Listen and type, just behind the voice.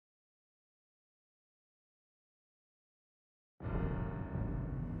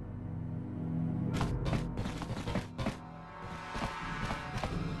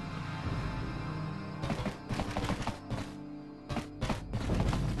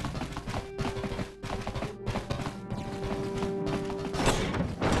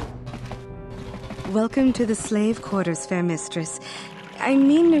Welcome to the slave quarters, fair mistress. I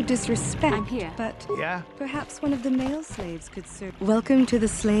mean no disrespect, I'm here. But yeah? Perhaps one of the male slaves could serve. Welcome to the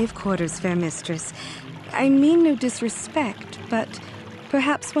slave quarters, fair mistress. I mean no disrespect, but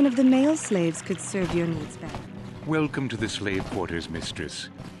perhaps one of the male slaves could serve your needs better. Welcome to the slave quarters, mistress.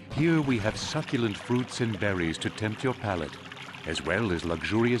 Here we have succulent fruits and berries to tempt your palate, as well as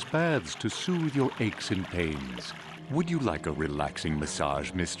luxurious baths to soothe your aches and pains. Would you like a relaxing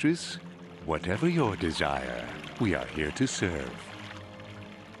massage, mistress? Whatever your desire, we are here to serve.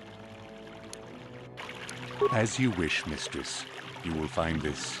 As you wish, mistress. You will find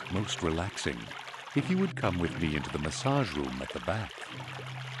this most relaxing if you would come with me into the massage room at the back.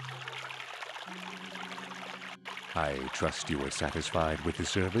 I trust you are satisfied with the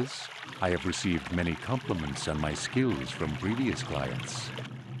service. I have received many compliments on my skills from previous clients.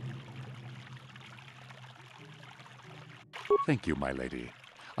 Thank you, my lady.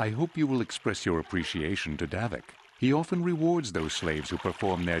 I hope you will express your appreciation to Davik. He often rewards those slaves who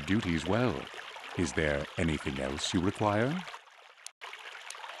perform their duties well. Is there anything else you require?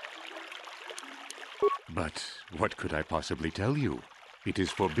 But what could I possibly tell you? It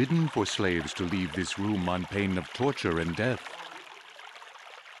is forbidden for slaves to leave this room on pain of torture and death.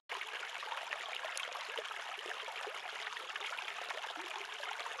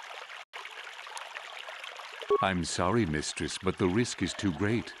 I'm sorry, mistress, but the risk is too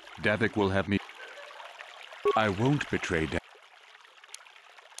great. Davik will have me... I won't betray Davik.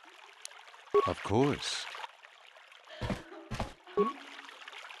 Of course.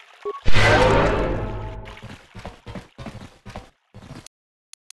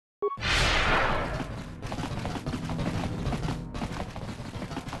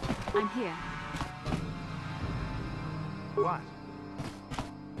 I'm here. What?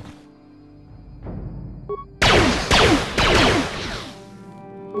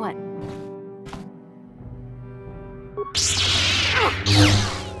 What?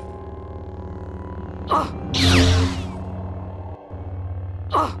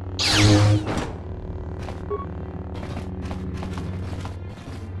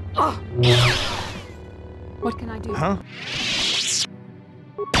 What can I do? Huh?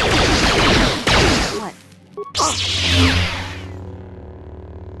 What?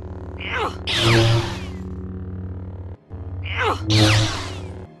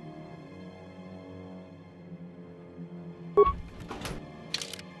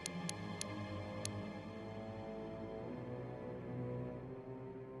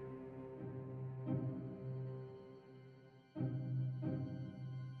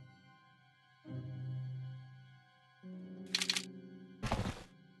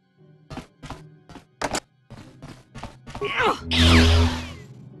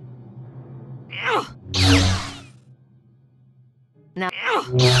 Now.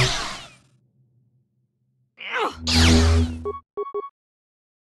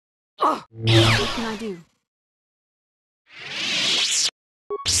 What can I do?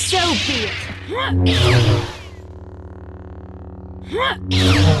 So be it! What?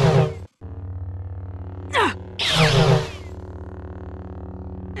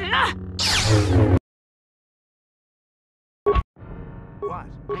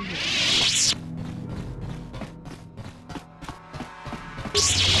 I'm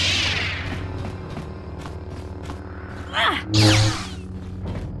here.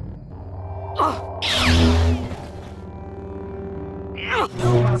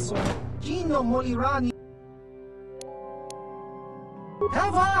 Gino Molirani.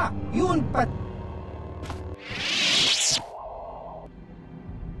 Hava! Yun pat...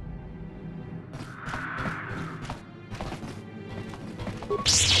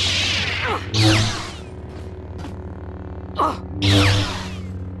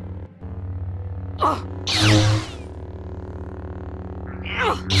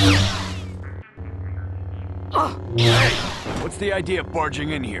 What's the idea of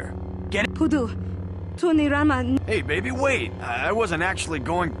barging in here? Get it? Pudu, Tunirama. Hey, baby, wait. I wasn't actually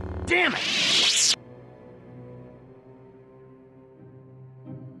going... Damn it!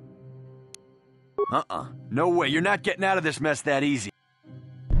 No way. You're not getting out of this mess that easy.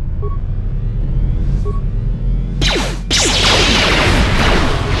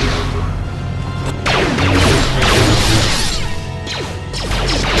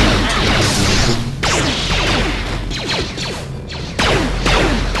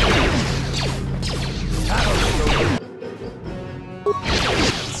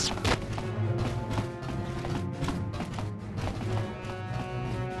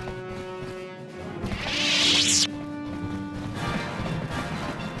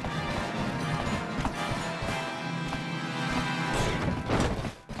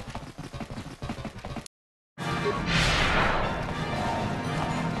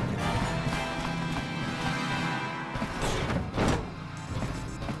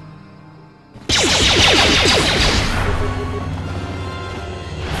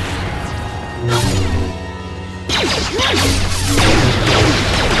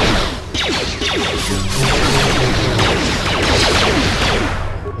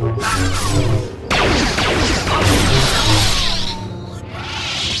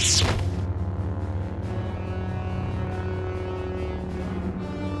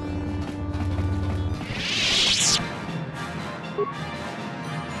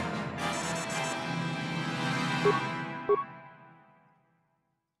 So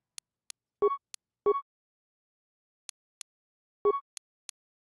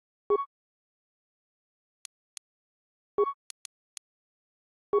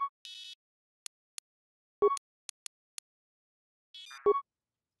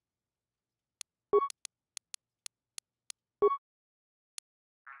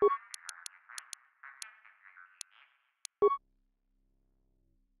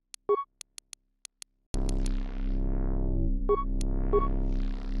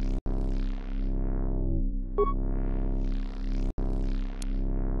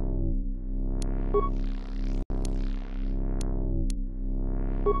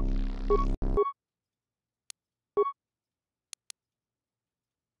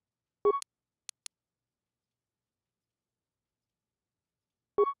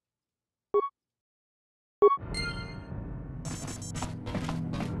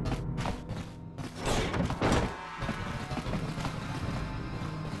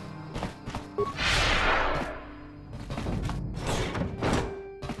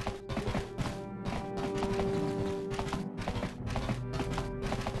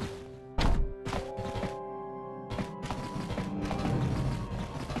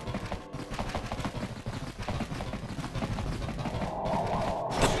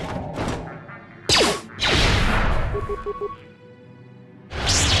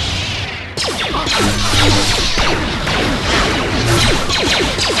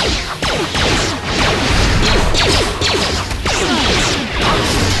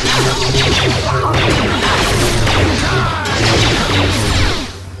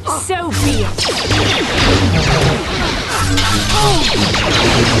be it.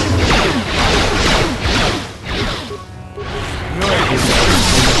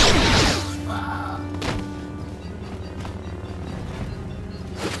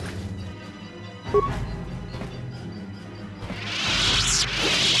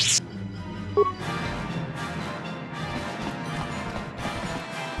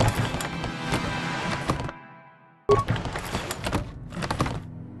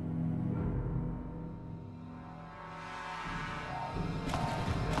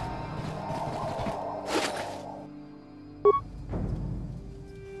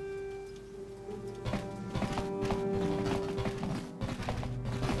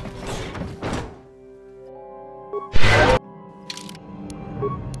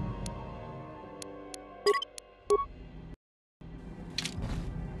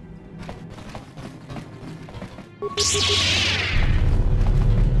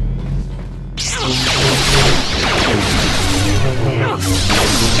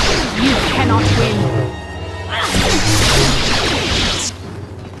 You cannot win.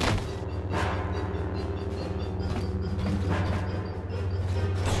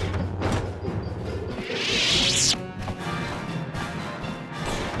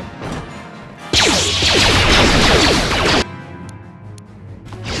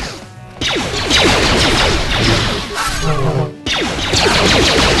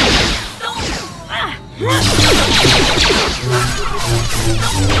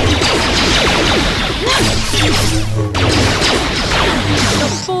 The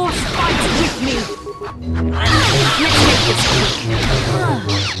Force fights with me. Let's make this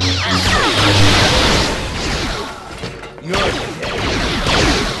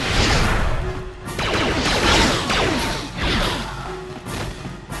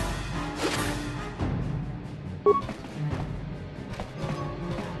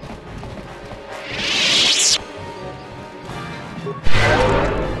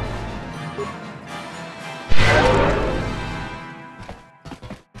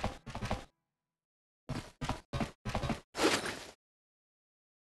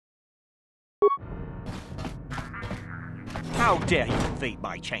How dare you invade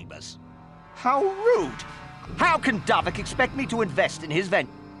my chambers? How rude! How can Davik expect me to invest in his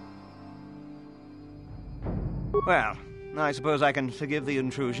venture? Well, I suppose I can forgive the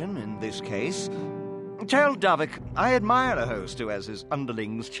intrusion in this case. Tell Davik I admire a host who has his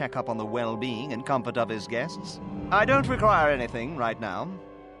underlings check up on the well-being and comfort of his guests. I don't require anything right now.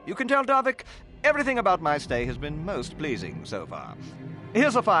 You can tell Davik everything about my stay has been most pleasing so far.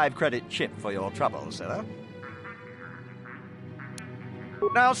 Here's a 5-credit chip for your trouble, sir.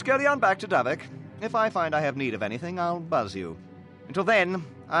 Now scurry on back to Davik. If I find I have need of anything, I'll buzz you. Until then,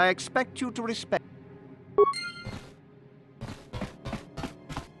 I expect you to respect...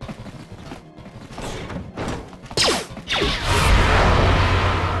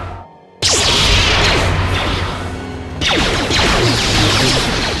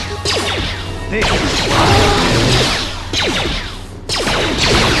 This.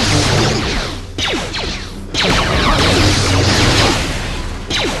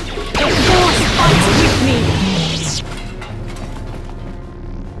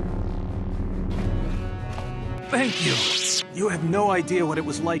 Thank you. You have no idea what it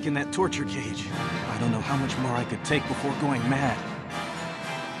was like in that torture cage. I don't know how much more I could take before going mad.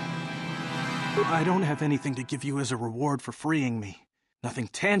 I don't have anything to give you as a reward for freeing me. Nothing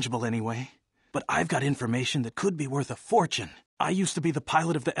tangible anyway. But I've got information that could be worth a fortune. I used to be the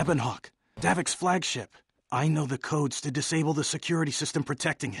pilot of the Ebonhawk, Davik's flagship. I know the codes to disable the security system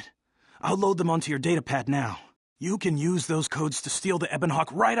protecting it. I'll load them onto your datapad now. You can use those codes to steal the Ebonhawk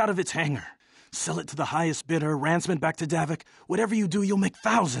right out of its hangar. Sell it to the highest bidder, ransom it back to Davik. Whatever you do, you'll make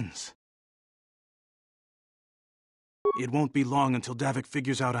thousands. It won't be long until Davik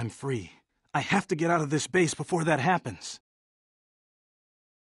figures out I'm free. I have to get out of this base before that happens.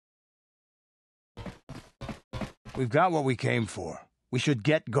 We've got what we came for. We should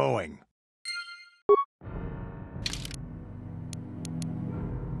get going.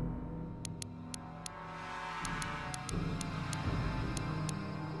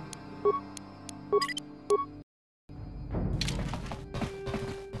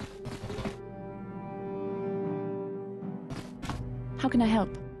 How can I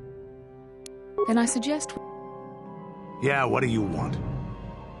help? Then I suggest... Yeah, what do you want?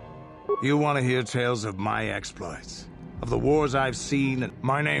 You want to hear tales of my exploits, of the wars I've seen?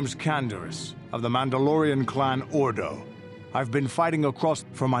 My name's Taris, of the Mandalorian clan Ordo. I've been fighting across...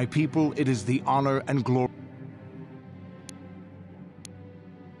 For my people, it is the honor and glory.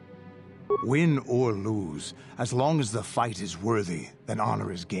 Win or lose, as long as the fight is worthy, then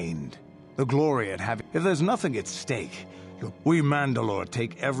honor is gained. The glory at having... If there's nothing at stake, we Mandalore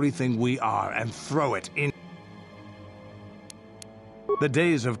take everything we are and throw it in... The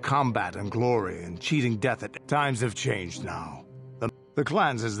days of combat and glory and cheating death at times have changed now. The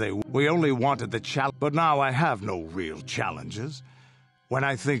clans as they... We only wanted the challenge, but now I have no real challenges. When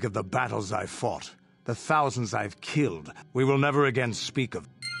I think of the battles I've fought, the thousands I've killed, we will never again speak of...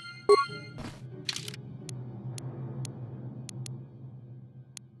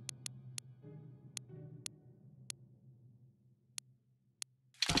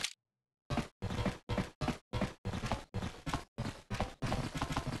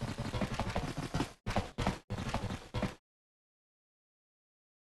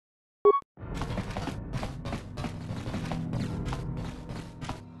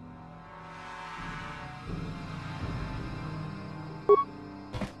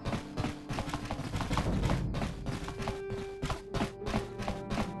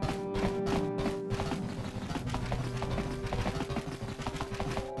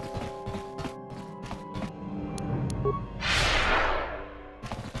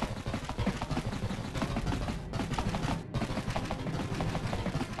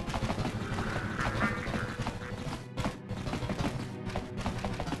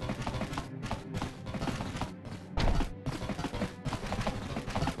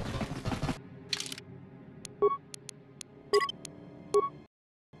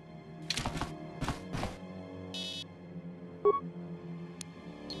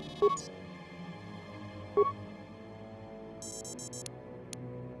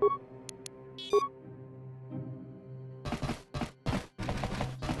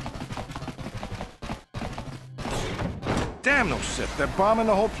 Damn those Sith, they're bombing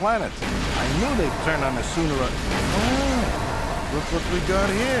the whole planet. I knew they'd turn on us sooner or... Oh, look what we got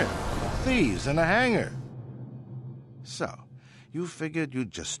here. Thieves in a hangar. So, you figured you'd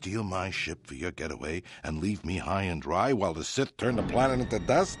just steal my ship for your getaway and leave me high and dry while the Sith turn the planet into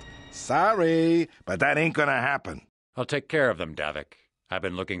dust? Sorry, but that ain't gonna happen. I'll take care of them, Davik. I've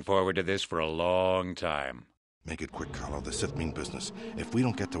been looking forward to this for a long time. Make it quick, Carlo. The Sith mean business. If we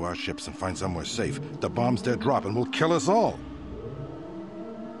don't get to our ships and find somewhere safe, the bombs they're dropping will kill us all.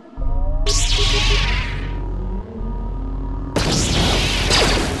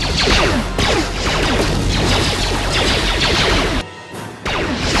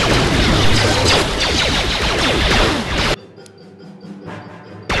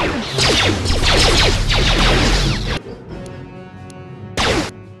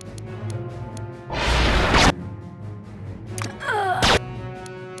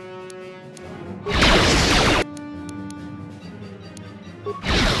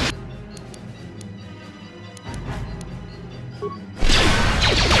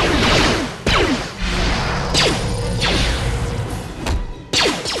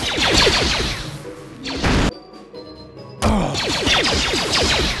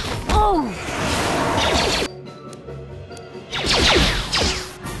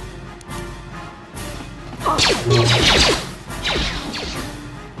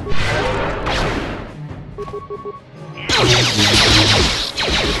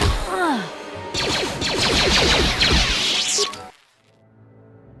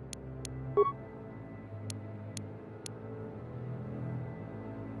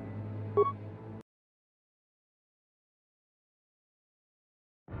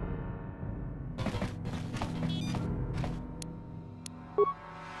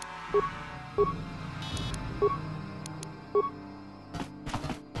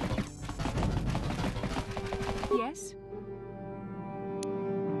 Yes?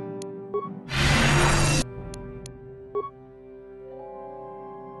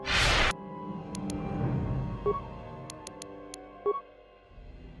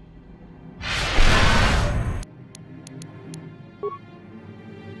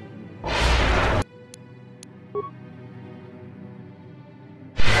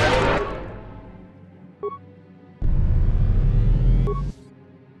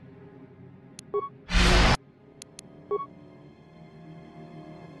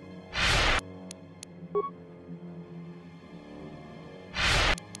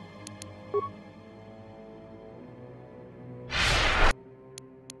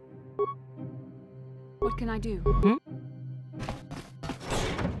 What can I do?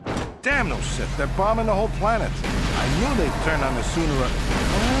 Damn those Sith, they're bombing the whole planet. I knew they'd turn on the sooner or...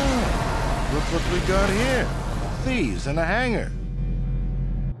 Ah, look what we got here. Thieves in a hangar.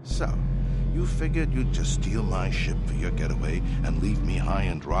 So, you figured you'd just steal my ship for your getaway and leave me high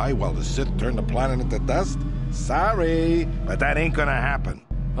and dry while the Sith turn the planet into dust? Sorry, but that ain't gonna happen.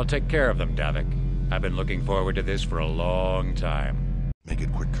 I'll take care of them, Davik. I've been looking forward to this for a long time. Make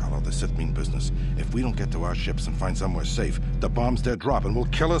it quick, Carlo. The Sith mean business. If we don't get to our ships and find somewhere safe, the bombs they're dropping will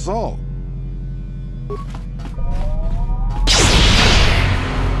kill us all.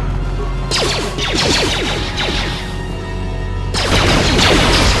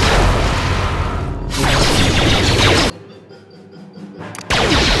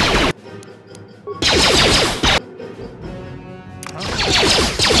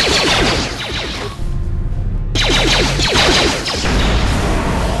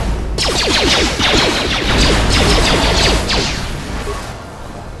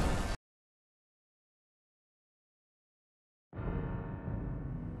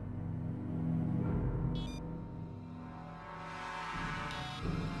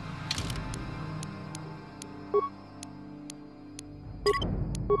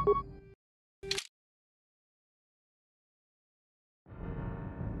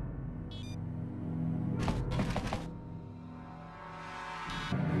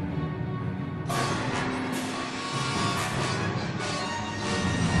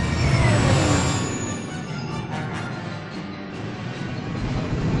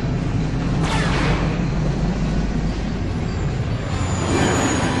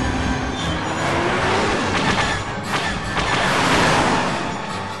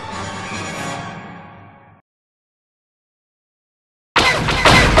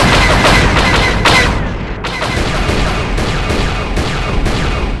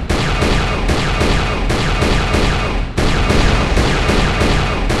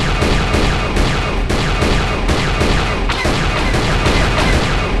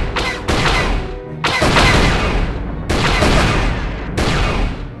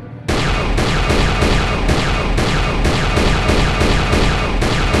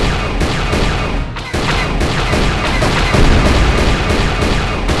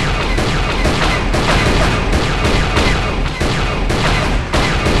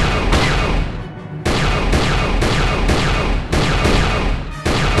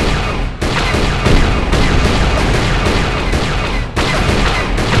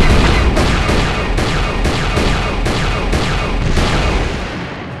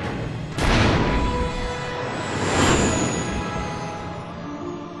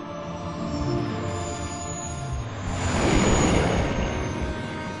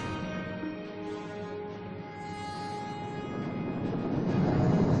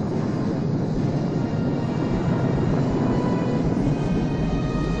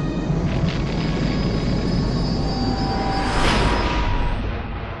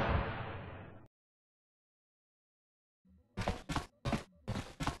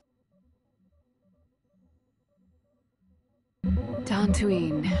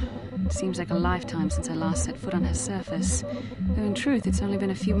 Dantooine. Seems like a lifetime since I last set foot on her surface. Though in truth, it's only been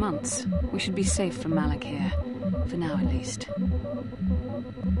a few months. We should be safe from Malak here. For now, at least.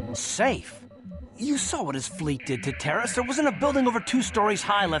 Safe? You saw what his fleet did to Taris. There wasn't a building over 2 stories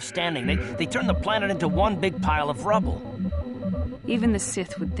high left standing. They turned the planet into one big pile of rubble. Even the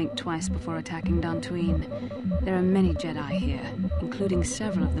Sith would think twice before attacking Dantooine. There are many Jedi here, including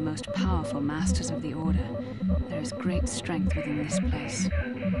several of the most powerful Masters of the Order. There is great strength within this place.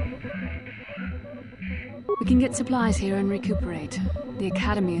 We can get supplies here and recuperate. The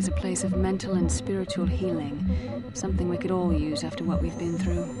Academy is a place of mental and spiritual healing, something we could all use after what we've been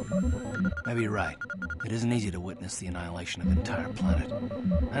through. Maybe you're right. It isn't easy to witness the annihilation of an entire planet.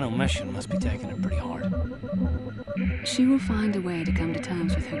 I know Mission must be taking it pretty hard. She will find a way to come to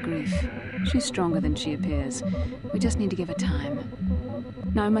terms with her grief. She's stronger than she appears. We just need to give her time.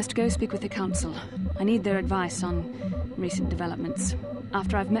 Now I must go speak with the Council. I need their advice on recent developments.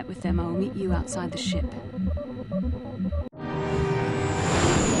 After I've met with them, I will meet you outside the ship.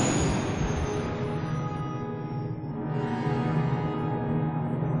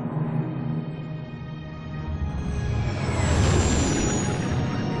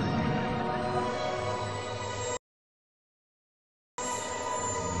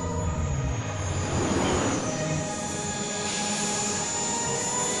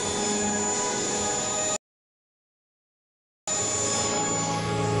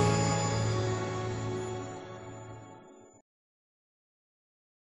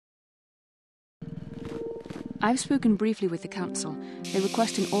 I've spoken briefly with the Council. They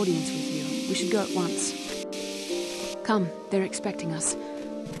request an audience with you. We should go at once. Come, they're expecting us.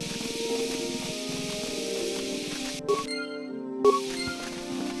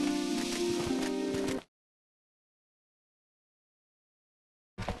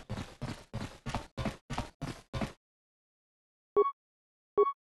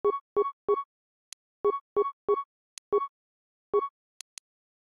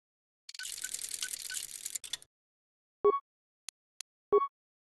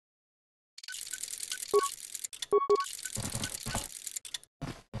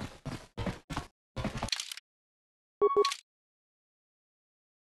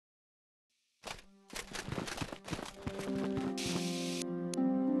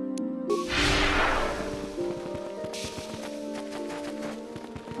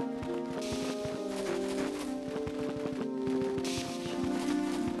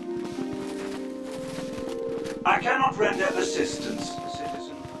 I cannot render assistance,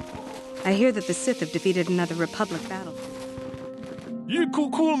 citizen. I hear that the Sith have defeated another Republic battle.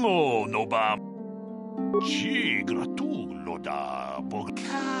 Yikukuno noba. Chi gratulo da bog.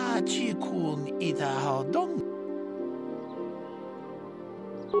 Ka chikun ida hodong.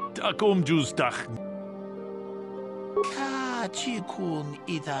 Takum justach. Ka chikun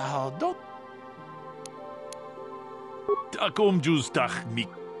ida hodong. Takum justach mik.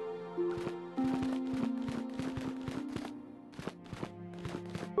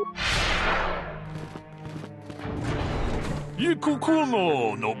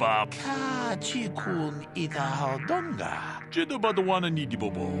 Yikukuno no ba. Ka chikun ida hodonga. Jedabadwana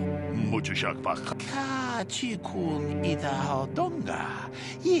nidibobo. Muchashak bak. Ka chikun ida hodonga.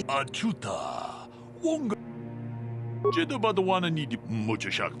 Ye achuta. Wonga. Jedabadwana nidib.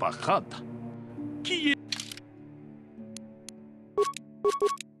 Muchashak bakat. Ki.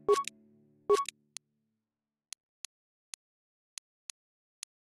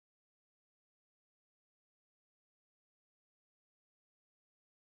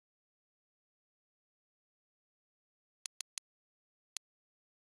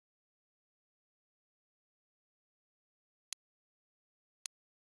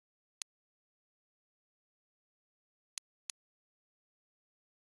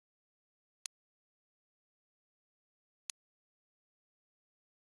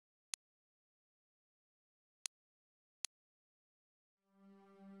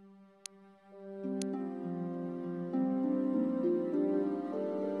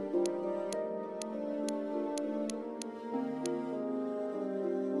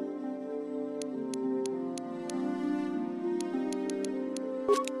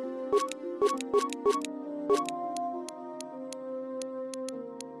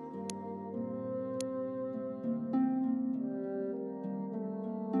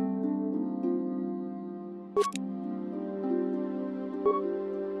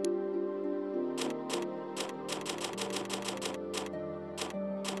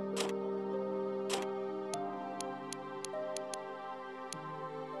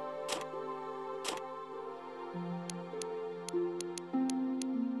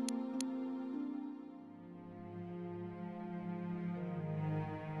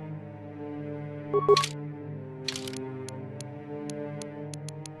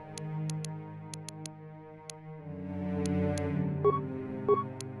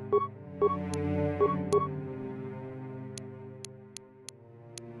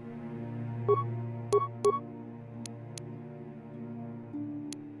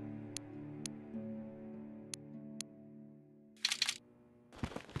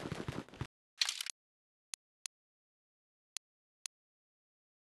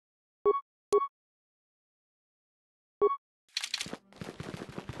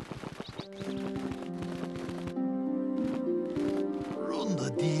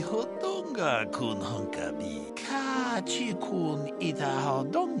 Di hodonga kun honkabi. Ka chi kun ida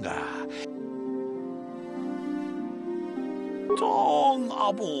hodonga. Tong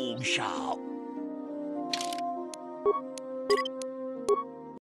abong shao.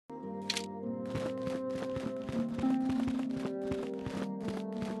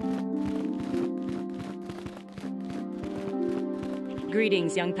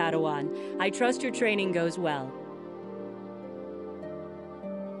 Greetings, young Padawan. I trust your training goes well.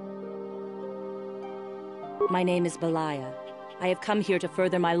 My name is Belaya. I have come here to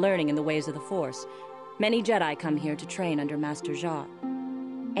further my learning in the ways of the Force. Many Jedi come here to train under Master Jha.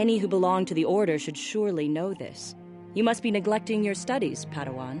 Any who belong to the Order should surely know this. You must be neglecting your studies,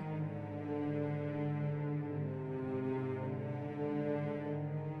 Padawan.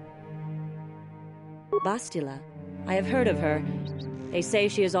 Bastila. I have heard of her. They say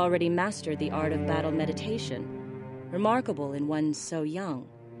she has already mastered the art of battle meditation. Remarkable in one so young,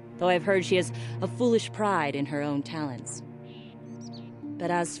 though I've heard she has a foolish pride in her own talents.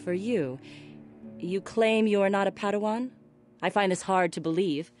 But as for you, you claim you are not a Padawan? I find this hard to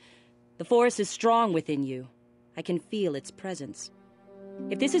believe. The Force is strong within you. I can feel its presence.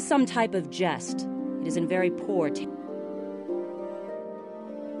 If this is some type of jest, it is in very poor taste.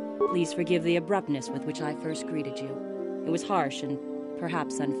 Please forgive the abruptness with which I first greeted you. It was harsh and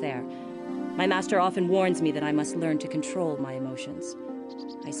perhaps unfair. My master often warns me that I must learn to control my emotions.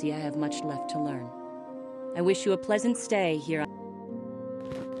 I see I have much left to learn. I wish you a pleasant stay here.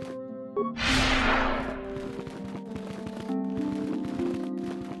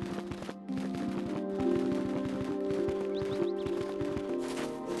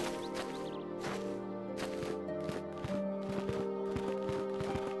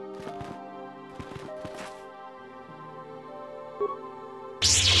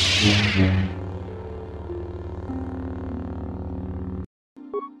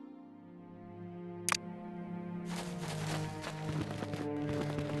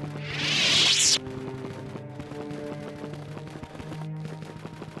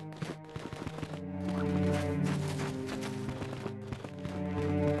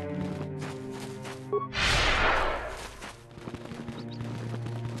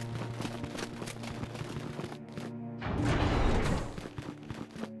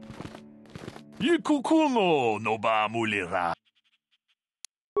 Kukuno no ba mulira.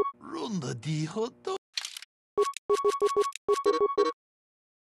 Ronda di hoto.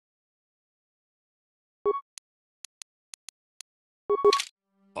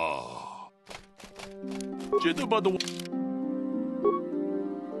 Ah. Jedi ba do.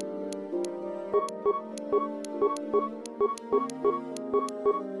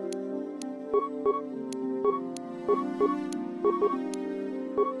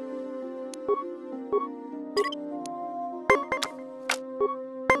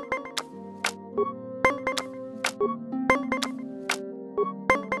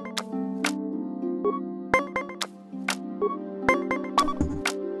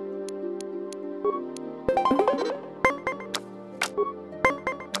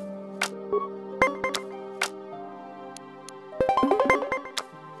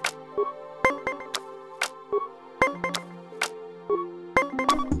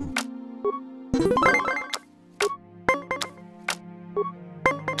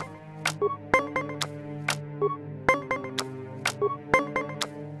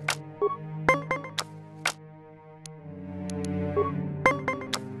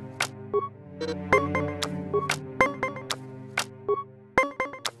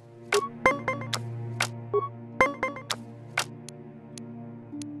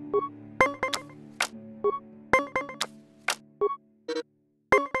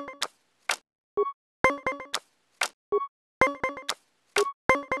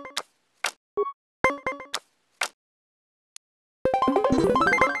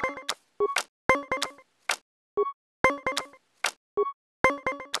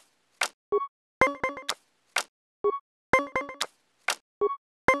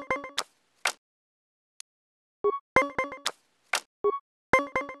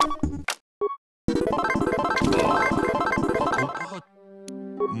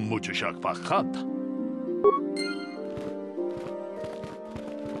 Mucho shakfakanta.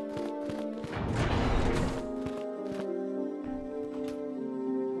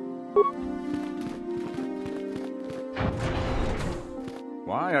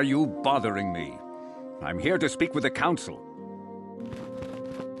 Why are you bothering me? I'm here to speak with the Council.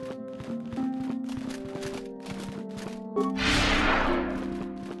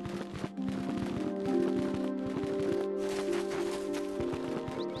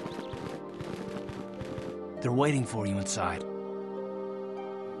 They're waiting for you inside.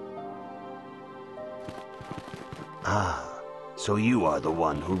 Ah, so you are the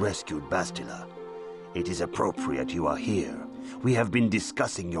one who rescued Bastila. It is appropriate you are here. We have been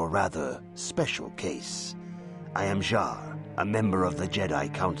discussing your rather special case. I am Jar, a member of the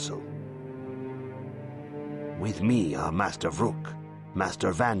Jedi Council. With me are Master Vrook,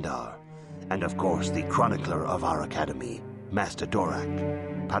 Master Vandar, and of course the chronicler of our academy, Master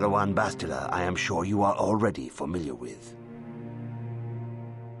Dorak. Padawan Bastila, I am sure you are already familiar with.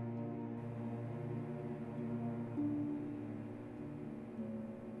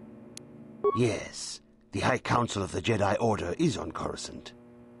 Yes, the High Council of the Jedi Order is on Coruscant,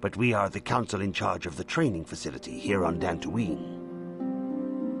 but we are the council in charge of the training facility here on Dantooine.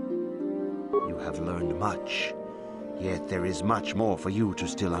 You have learned much, yet there is much more for you to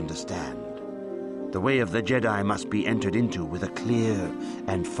still understand. The way of the Jedi must be entered into with a clear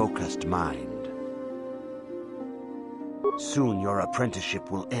and focused mind. Soon your apprenticeship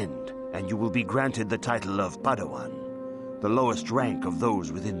will end, and you will be granted the title of Padawan, the lowest rank of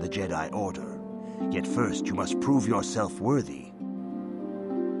those within the Jedi Order. Yet first you must prove yourself worthy.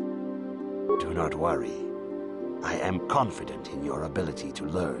 Do not worry. I am confident in your ability to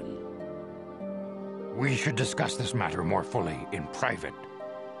learn. We should discuss this matter more fully in private.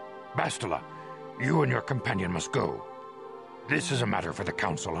 Bastila, you and your companion must go. This is a matter for the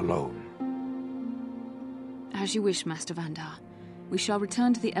Council alone. As you wish, Master Vandar. We shall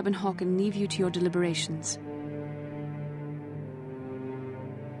return to the Ebon Hawk and leave you to your deliberations.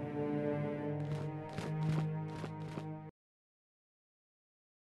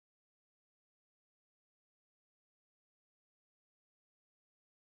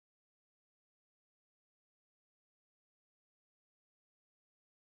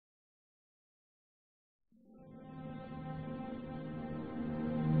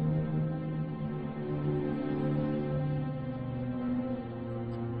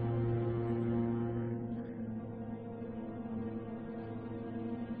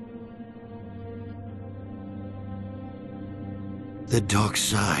 The dark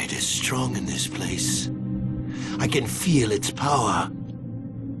side is strong in this place. I can feel its power.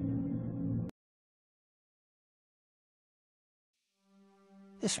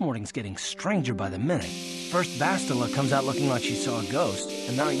 This morning's getting stranger by the minute. First Bastila comes out looking like she saw a ghost,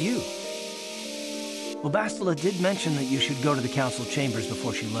 and now you. Well, Bastila did mention that you should go to the council chambers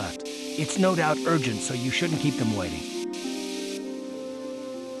before she left. It's no doubt urgent, so you shouldn't keep them waiting.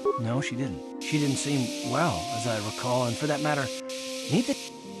 No, she didn't. She didn't seem well, as I recall, and for that matter, neither...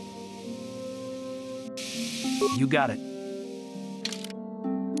 You got it.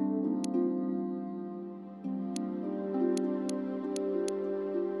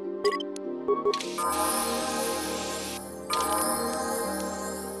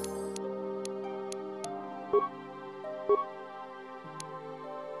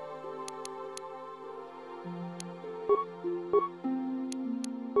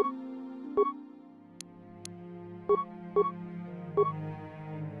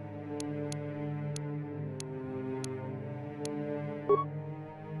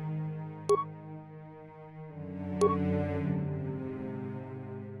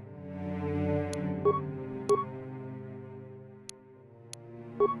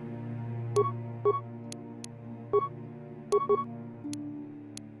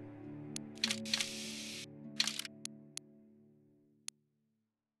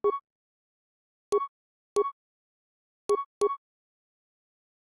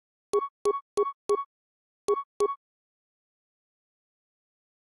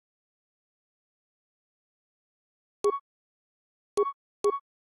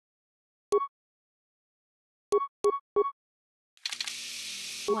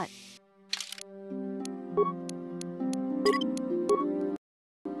 What?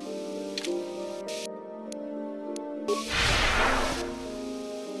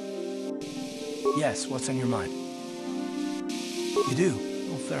 Yes, what's on your mind? You do?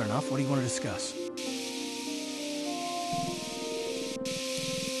 Well, fair enough. What do you want to discuss?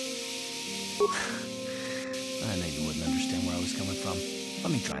 I knew you wouldn't understand where I was coming from.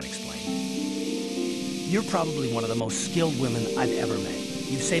 Let me try and explain. You're probably one of the most skilled women I've ever met.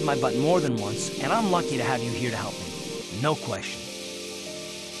 You've saved my butt more than once, and I'm lucky to have you here to help me. No question.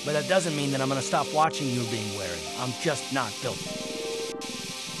 But that doesn't mean that I'm gonna stop watching you being wary. I'm just not built.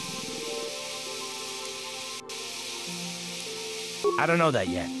 I don't know that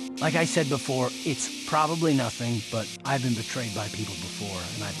yet. Like I said before, it's probably nothing, but I've been betrayed by people before,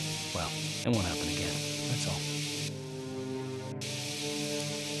 and well, it won't happen again. That's all.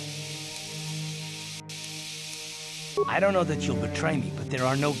 I don't know that you'll betray me, but there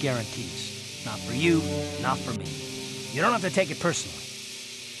are no guarantees. Not for you, not for me. You don't have to take it personally.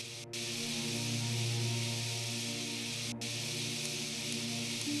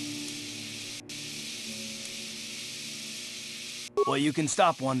 Well, you can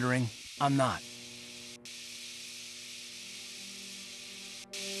stop wondering. I'm not.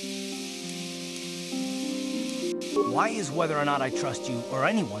 Why is whether or not I trust you or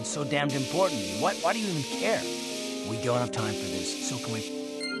anyone so damned important to you? Why do you even care? We don't have time for this. So can we...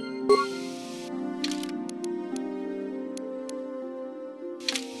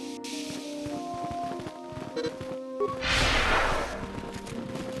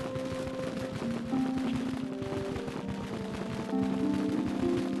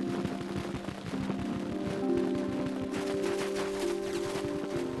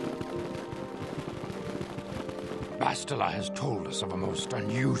 Bastila has told us of a most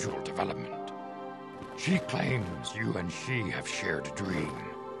unusual development. She claims you and she have shared a dream.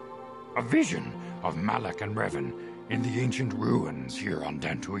 A vision of Malak and Revan in the ancient ruins here on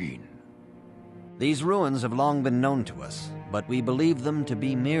Dantooine. These ruins have long been known to us, but we believe them to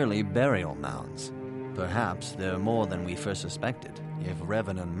be merely burial mounds. Perhaps they're more than we first suspected, if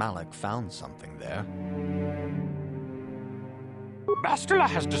Revan and Malak found something there. Bastila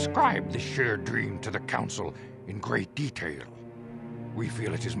has described this shared dream to the Council in great detail. We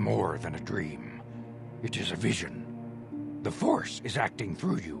feel it is more than a dream. It is a vision. The Force is acting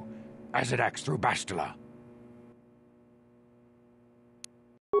through you, as it acts through Bastila.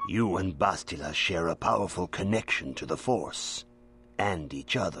 You and Bastila share a powerful connection to the Force, and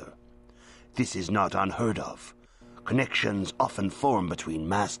each other. This is not unheard of. Connections often form between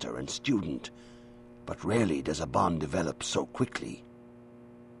master and student, but rarely does a bond develop so quickly.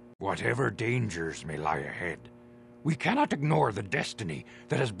 Whatever dangers may lie ahead, we cannot ignore the destiny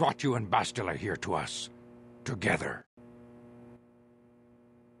that has brought you and Bastila here to us, together.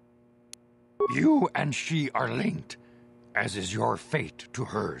 You and she are linked, as is your fate to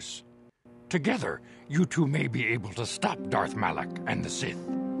hers. Together, you two may be able to stop Darth Malak and the Sith.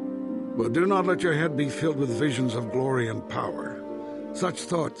 But do not let your head be filled with visions of glory and power. Such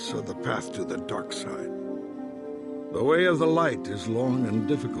thoughts are the path to the dark side. The way of the light is long and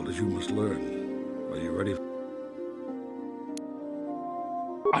difficult, as you must learn. Are you ready?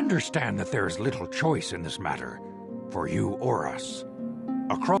 Understand that there is little choice in this matter, for you or us.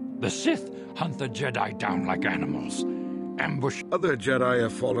 The Sith hunt the Jedi down like animals, ambush... Other Jedi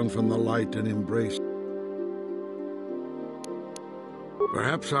have fallen from the light and embraced.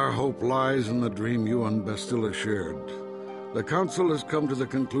 Perhaps our hope lies in the dream you and Bastila shared. The Council has come to the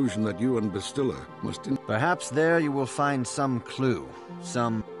conclusion that you and Bastila must... Perhaps there you will find some clue,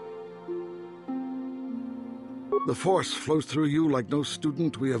 some... The Force flows through you like no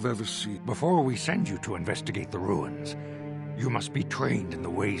student we have ever seen. Before we send you to investigate the ruins, you must be trained in the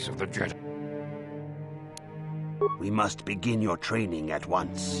ways of the Jedi. We must begin your training at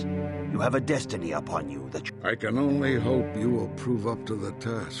once. You have a destiny upon you that... I can only hope you will prove up to the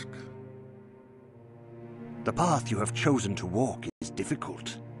task. The path you have chosen to walk is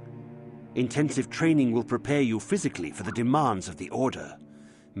difficult. Intensive training will prepare you physically for the demands of the Order.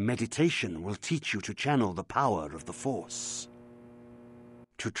 Meditation will teach you to channel the power of the Force.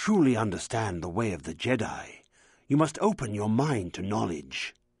 To truly understand the way of the Jedi, you must open your mind to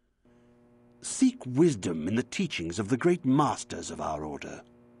knowledge. Seek wisdom in the teachings of the great masters of our Order.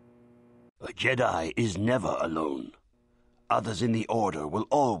 A Jedi is never alone. Others in the Order will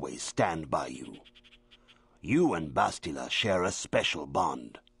always stand by you. You and Bastila share a special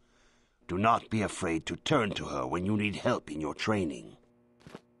bond. Do not be afraid to turn to her when you need help in your training.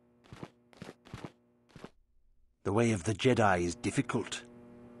 The way of the Jedi is difficult.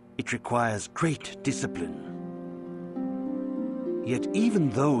 It requires great discipline. Yet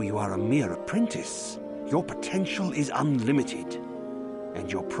even though you are a mere apprentice, your potential is unlimited,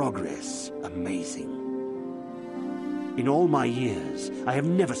 and your progress amazing. In all my years, I have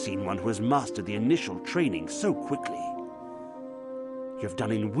never seen one who has mastered the initial training so quickly. You have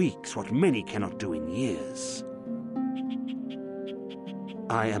done in weeks what many cannot do in years.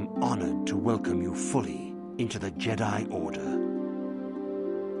 I am honored to welcome you fully into the Jedi Order.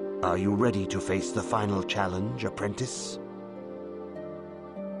 Are you ready to face the final challenge, apprentice?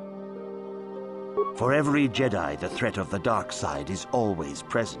 For every Jedi, the threat of the dark side is always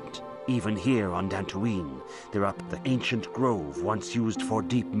present. Even here on Dantooine, there are the ancient grove once used for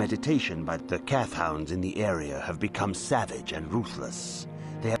deep meditation by the Kath hounds in the area have become savage and ruthless.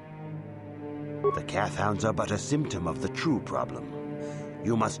 The Kath hounds are but a symptom of the true problem.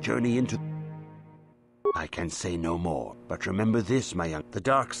 You must journey into... I can say no more, but remember this, my young... The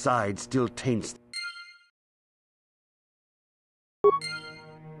dark side still taints...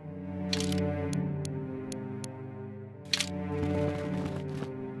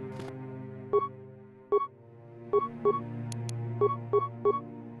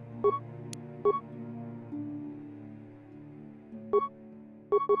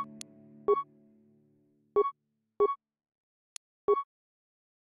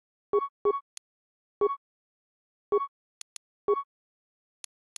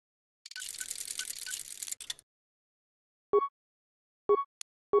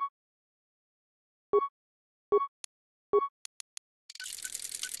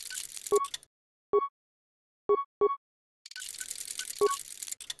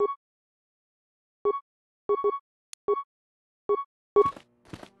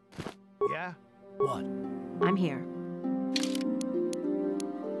 Yeah? What? I'm here.